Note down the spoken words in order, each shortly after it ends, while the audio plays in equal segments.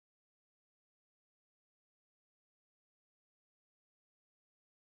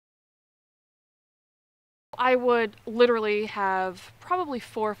I would literally have probably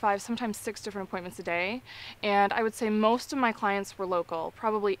 4 or 5, sometimes 6 different appointments a day, and I would say most of my clients were local,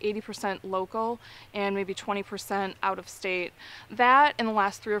 probably 80% local and maybe 20% out of state. That in the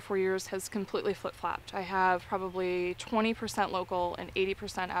last 3 or 4 years has completely flip-flopped. I have probably 20% local and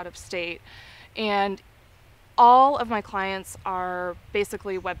 80% out of state, and all of my clients are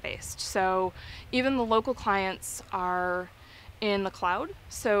basically web-based. So even the local clients are in the cloud.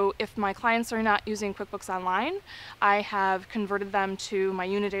 So if my clients are not using QuickBooks Online, I have converted them to my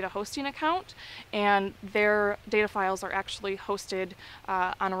Unidata hosting account, and their data files are actually hosted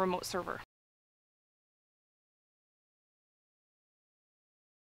on a remote server.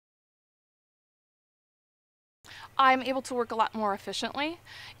 I'm able to work a lot more efficiently,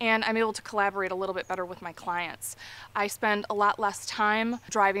 and I'm able to collaborate a little bit better with my clients. I spend a lot less time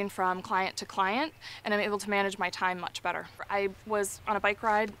driving from client to client, and I'm able to manage my time much better. I was on a bike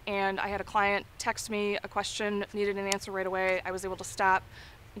ride and I had a client text me a question, needed an answer right away. I was able to stop,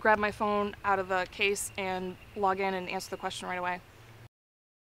 grab my phone out of the case, and log in and answer the question right away.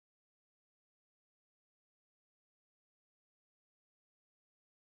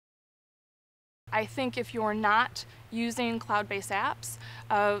 I think if you're not using cloud-based apps,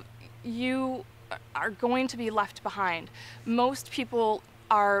 you are going to be left behind. Most people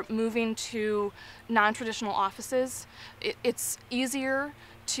are moving to non-traditional offices. It's easier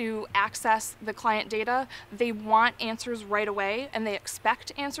to access the client data. They want answers right away, and they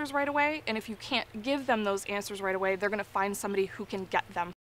expect answers right away, and if you can't give them those answers right away, they're going to find somebody who can get them.